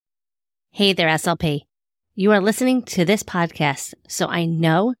Hey there, SLP. You are listening to this podcast, so I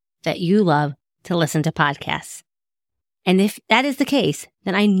know that you love to listen to podcasts. And if that is the case,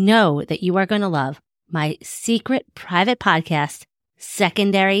 then I know that you are going to love my secret private podcast,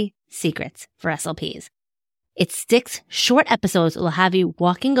 Secondary Secrets for SLPs. It's 6 short episodes that will have you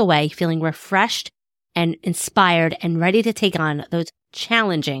walking away feeling refreshed and inspired and ready to take on those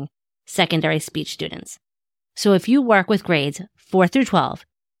challenging secondary speech students. So if you work with grades 4 through 12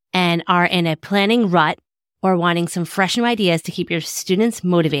 and are in a planning rut or wanting some fresh new ideas to keep your students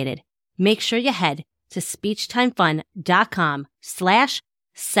motivated, make sure you head to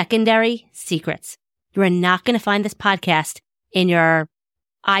speechtimefun.com/secondary secrets. You are not going to find this podcast in your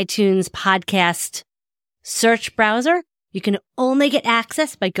iTunes podcast search browser. You can only get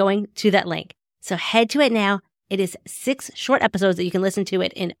access by going to that link. So head to it now. It is 6 short episodes that you can listen to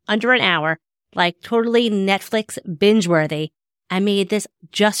it in under an hour, like totally Netflix binge worthy. I made this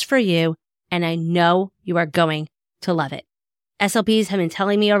just for you, and I know you are going to love it. SLPs have been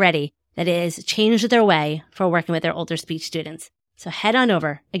telling me already that it has changed their way for working with their older speech students. So head on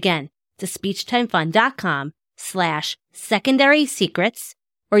over, again, to speechtimefun.com/secondary secrets,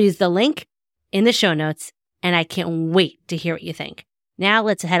 or use the link in the show notes, and I can't wait to hear what you think. Now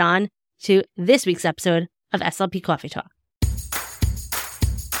let's head on to this week's episode of SLP Coffee Talk.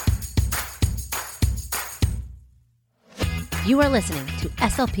 You are listening to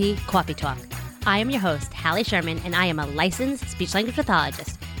SLP Coffee Talk. I am your host, Hallie Sherman, and I am a licensed speech-language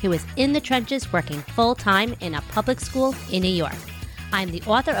pathologist who is in the trenches working full-time in a public school in New York. I am the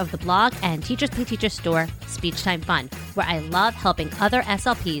author of the blog and Teachers Pay Teachers store, Speech Time Fun, where I love helping other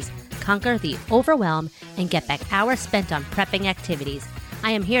SLPs conquer the overwhelm and get back hours spent on prepping activities.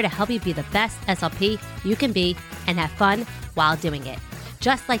 I am here to help you be the best SLP you can be and have fun while doing it.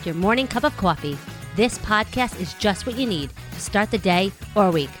 Just like your morning cup of coffee, this podcast is just what you need to start the day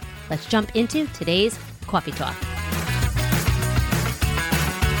or week. Let's jump into today's Coffee Talk.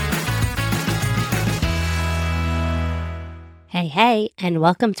 Hey, and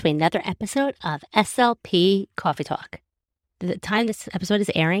welcome to another episode of SLP Coffee Talk. The time this episode is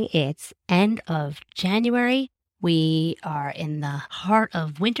airing, it's end of January. We are in the heart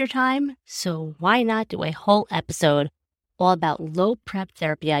of wintertime, so why not do a whole episode all about low prep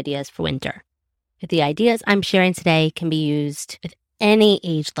therapy ideas for winter? The ideas I'm sharing today can be used with any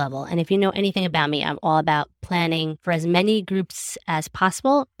age level. And if you know anything about me, I'm all about planning for as many groups as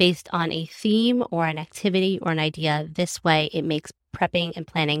possible based on a theme or an activity or an idea. This way, it makes prepping and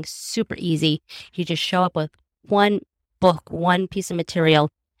planning super easy. You just show up with one book, one piece of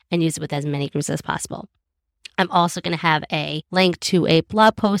material, and use it with as many groups as possible. I'm also going to have a link to a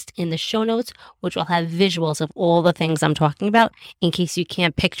blog post in the show notes, which will have visuals of all the things I'm talking about in case you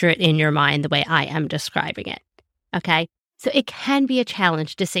can't picture it in your mind the way I am describing it. Okay? So it can be a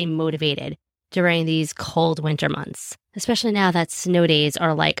challenge to stay motivated during these cold winter months, especially now that snow days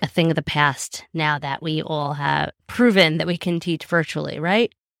are like a thing of the past now that we all have proven that we can teach virtually,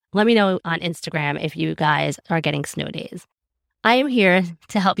 right? Let me know on Instagram if you guys are getting snow days. I am here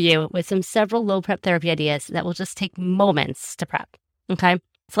to help you with several low prep therapy ideas that will just take moments to prep. Okay.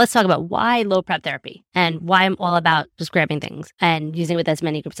 So let's talk about why low prep therapy and why I'm all about just grabbing things and using it with as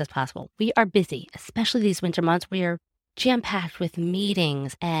many groups as possible. We are busy, especially these winter months. We are jam-packed with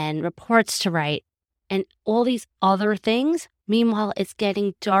meetings and reports to write and all these other things. Meanwhile, it's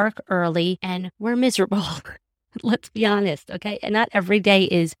getting dark early and we're miserable. Let's be honest. Okay. And not every day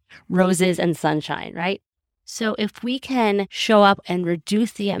is roses and sunshine, right? So if we can show up and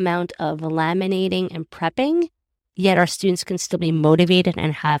reduce the amount of laminating and prepping, yet our students can still be motivated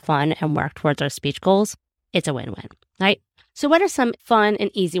and have fun and work towards our speech goals, it's a win-win, right? So what are some fun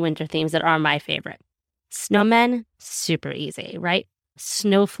and easy winter themes that are my favorite? Snowmen, super easy, right?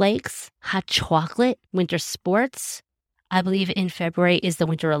 Snowflakes, hot chocolate, winter sports. I believe in February is the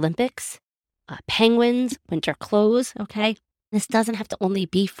Winter Olympics. Penguins, winter clothes, okay? This doesn't have to only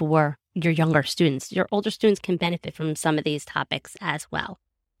be for your younger students. Your older students can benefit from some of these topics as well.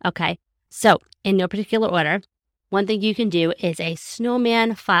 Okay, so in no particular order, one thing you can do is a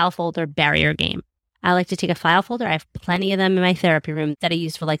snowman file folder barrier game. I like to take a file folder. I have plenty of them in my therapy room that I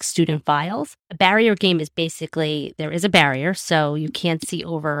use for like student files. A barrier game is basically, there is a barrier, so you can't see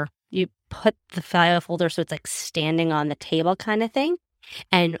over. You put the file folder so it's like standing on the table kind of thing.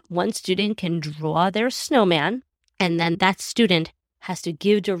 And one student can draw their snowman, and then that student has to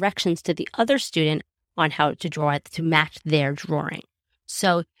give directions to the other student on how to draw it to match their drawing.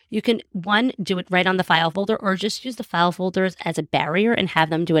 So you can, one, do it right on the file folder or just use the file folders as a barrier and have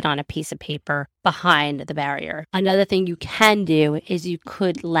them do it on a piece of paper behind the barrier. Another thing you can do is you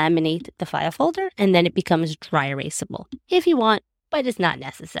could laminate the file folder and then it becomes dry erasable if you want, but it's not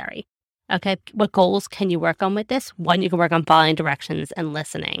necessary. Okay, what goals can you work on with this? One, you can work on following directions and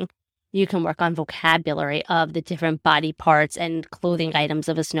listening. You can work on vocabulary of the different body parts and clothing items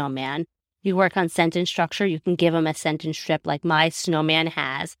of a snowman. You work on sentence structure. You can give them a sentence strip like my snowman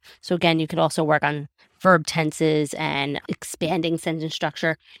has. So again, you could also work on verb tenses and expanding sentence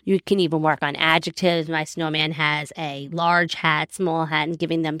structure. You can even work on adjectives. My snowman has a large hat, small hat, and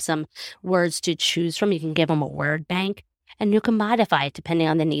giving them some words to choose from. You can give them a word bank, and you can modify it depending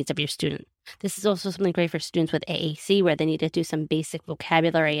on the needs of your student. This is also something great for students with AAC where they need to do some basic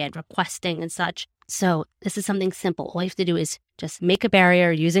vocabulary and requesting and such. So this is something simple. All you have to do is just make a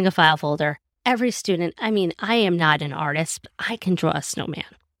barrier using a file folder. Every student, I am not an artist, but I can draw a snowman.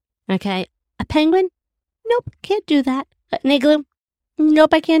 Okay? A penguin? Nope, can't do that. An igloo?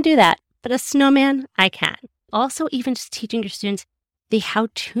 Nope, I can't do that. But a snowman, I can. Also, even just teaching your students the how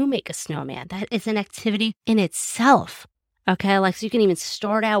to make a snowman. That is an activity in itself. Okay, so you can even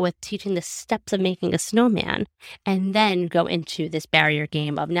start out with teaching the steps of making a snowman and then go into this barrier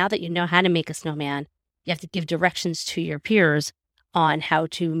game of now that you know how to make a snowman, you have to give directions to your peers on how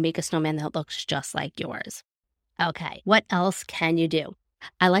to make a snowman that looks just like yours. Okay, what else can you do?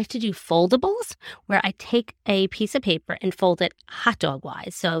 I like to do foldables where I take a piece of paper and fold it hot dog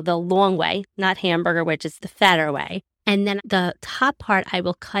wise. So the long way, not hamburger, which is the fatter way. And then the top part, I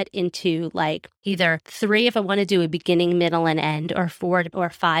will cut into either 3 if I want to do a beginning, middle, and end, or 4 or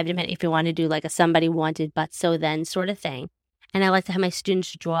 5 if you want to do a somebody wanted but so then sort of thing. And I like to have my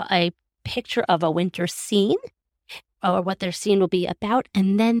students draw a picture of a winter scene or what their scene will be about.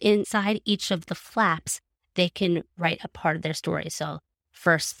 And then inside each of the flaps, they can write a part of their story. So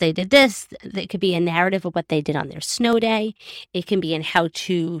first they did this. It could be a narrative of what they did on their snow day. It can be in how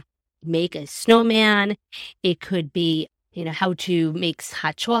to make a snowman. It could be, how to make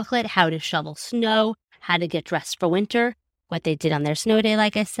hot chocolate, how to shovel snow, how to get dressed for winter, what they did on their snow day,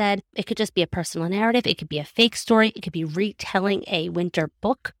 like I said. It could just be a personal narrative. It could be a fake story. It could be retelling a winter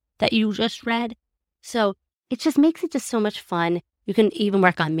book that you just read. So it just makes it just so much fun. You can even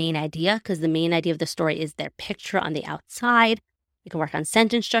work on main idea because the main idea of the story is their picture on the outside. You can work on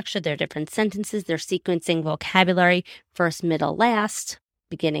sentence structure, their different sentences, their sequencing, vocabulary, first, middle, last,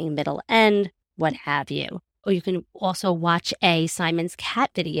 beginning, middle, end, what have you. Or you can also watch a Simon's Cat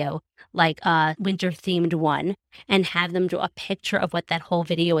video, like a winter-themed one, and have them draw a picture of what that whole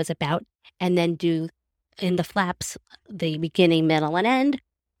video is about, and then do in the flaps the beginning, middle, and end,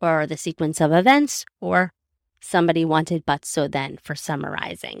 or the sequence of events, or somebody wanted but so then for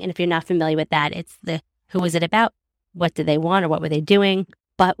summarizing. And if you're not familiar with that, it's the who was it about, what did they want or what were they doing,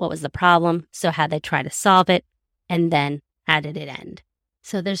 but what was the problem, so how they try to solve it, and then how did it end.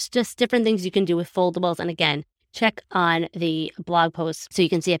 So there's just different things you can do with foldables. And again, check on the blog post so you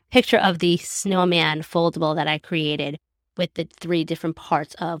can see a picture of the snowman foldable that I created with the 3 different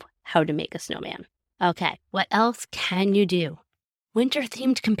parts of how to make a snowman. Okay, what else can you do?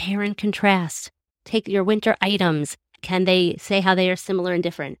 Winter-themed compare and contrast. Take your winter items. Can they say how they are similar and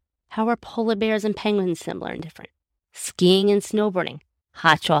different? How are polar bears and penguins similar and different? Skiing and snowboarding,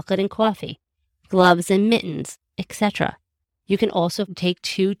 hot chocolate and coffee, gloves and mittens, etc. You can also take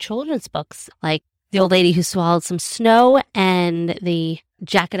 2 children's books, like The Old Lady Who Swallowed Some Snow and The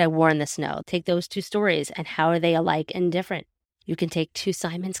Jacket I Wore in the Snow. Take those 2 stories and how are they alike and different? You can take 2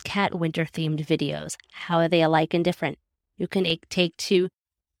 Simon's Cat winter-themed videos. How are they alike and different? You can take 2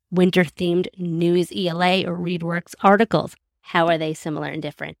 winter-themed News ELA or ReadWorks articles. How are they similar and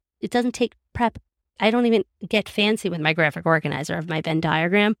different? It doesn't take prep. I don't even get fancy with my graphic organizer of my Venn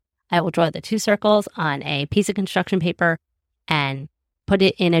diagram. I will draw the 2 circles on a piece of construction paper and put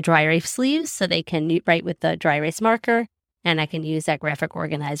it in a dry erase sleeve so they can write with the dry erase marker, and I can use that graphic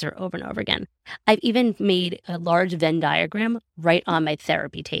organizer over and over again. I've even made a large Venn diagram right on my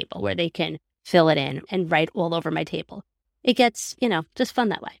therapy table where they can fill it in and write all over my table. It gets, just fun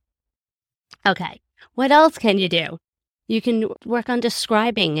that way. Okay, what else can you do? You can work on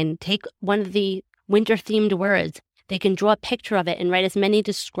describing and take one of the winter-themed words. They can draw a picture of it and write as many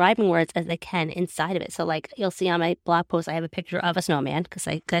describing words as they can inside of it. So you'll see on my blog post, I have a picture of a snowman because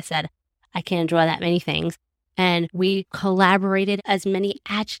like I said, I can't draw that many things. And we collaborated as many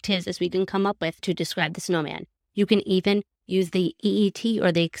adjectives as we can come up with to describe the snowman. You can even use the EET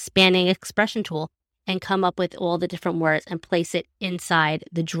or the expanding expression tool and come up with all the different words and place it inside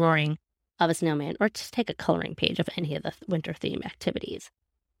the drawing of a snowman, or just take a coloring page of any of the winter theme activities.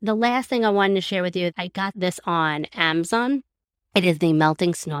 The last thing I wanted to share with you, I got this on Amazon. It is the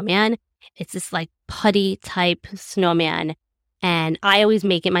Melting Snowman. It's this putty type snowman. And I always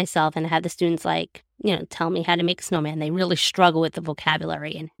make it myself and I have the students tell me how to make a snowman. They really struggle with the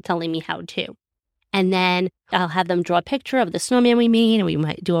vocabulary and telling me how to. And then I'll have them draw a picture of the snowman we made, and we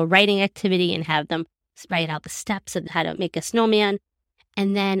might do a writing activity and have them write out the steps of how to make a snowman.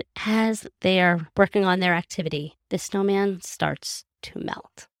 And then as they're working on their activity, the snowman starts to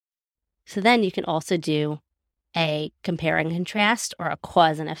melt. So then you can also do a compare and contrast or a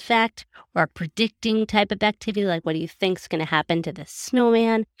cause and effect or a predicting type of activity, like what do you think is going to happen to the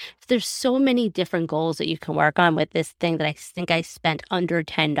snowman? So there's so many different goals that you can work on with this thing that I think I spent under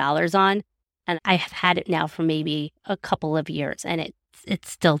 $10 on. And I have had it now for maybe a couple of years, and it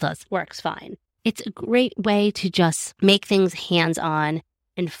still works fine. It's a great way to just make things hands-on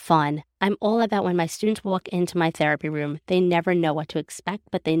and fun. I'm all about when my students walk into my therapy room, they never know what to expect,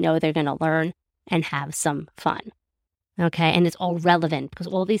 but they know they're going to learn and have some fun. Okay, and it's all relevant because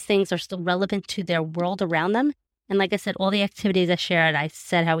all these things are still relevant to their world around them. And like I said, all the activities I shared, I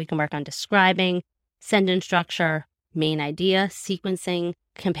said how we can work on describing, sentence structure, main idea, sequencing,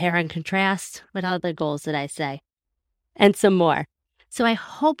 compare and contrast. What other goals did I say? And some more. So I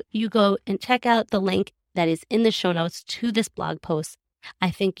hope you go and check out the link that is in the show notes to this blog post.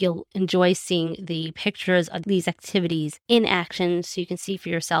 I think you'll enjoy seeing the pictures of these activities in action so you can see for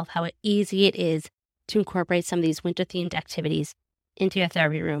yourself how easy it is to incorporate some of these winter-themed activities into your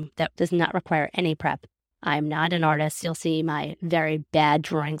therapy room that does not require any prep. I'm not an artist. You'll see my very bad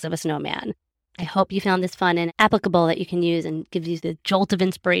drawings of a snowman. I hope you found this fun and applicable that you can use and gives you the jolt of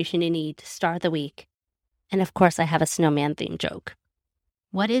inspiration you need to start the week. And of course, I have a snowman-themed joke.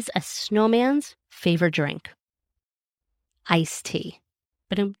 What is a snowman's favorite drink? Iced tea.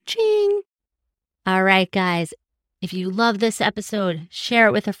 Ba-dum-ching. All right, guys. If you love this episode, share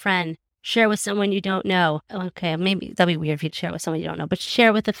it with a friend. Share it with someone you don't know. Okay, maybe that'll be weird if you share it with someone you don't know, but share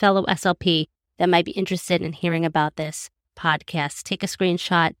it with a fellow SLP that might be interested in hearing about this podcast. Take a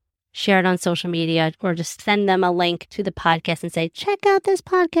screenshot, share it on social media, or just send them a link to the podcast and say, check out this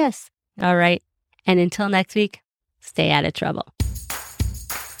podcast. All right. And until next week, stay out of trouble.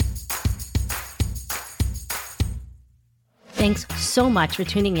 Thanks so much for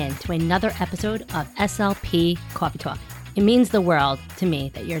tuning in to another episode of SLP Coffee Talk. It means the world to me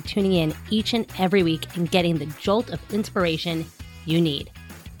that you're tuning in each and every week and getting the jolt of inspiration you need.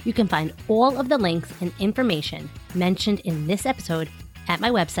 You can find all of the links and information mentioned in this episode at my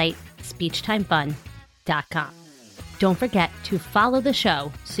website, speechtimefun.com. Don't forget to follow the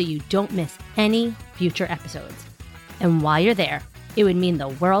show so you don't miss any future episodes. And while you're there, it would mean the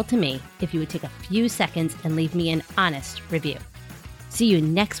world to me if you would take a few seconds and leave me an honest review. See you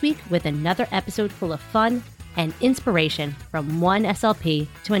next week with another episode full of fun and inspiration from one SLP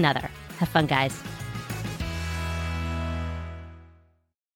to another. Have fun, guys.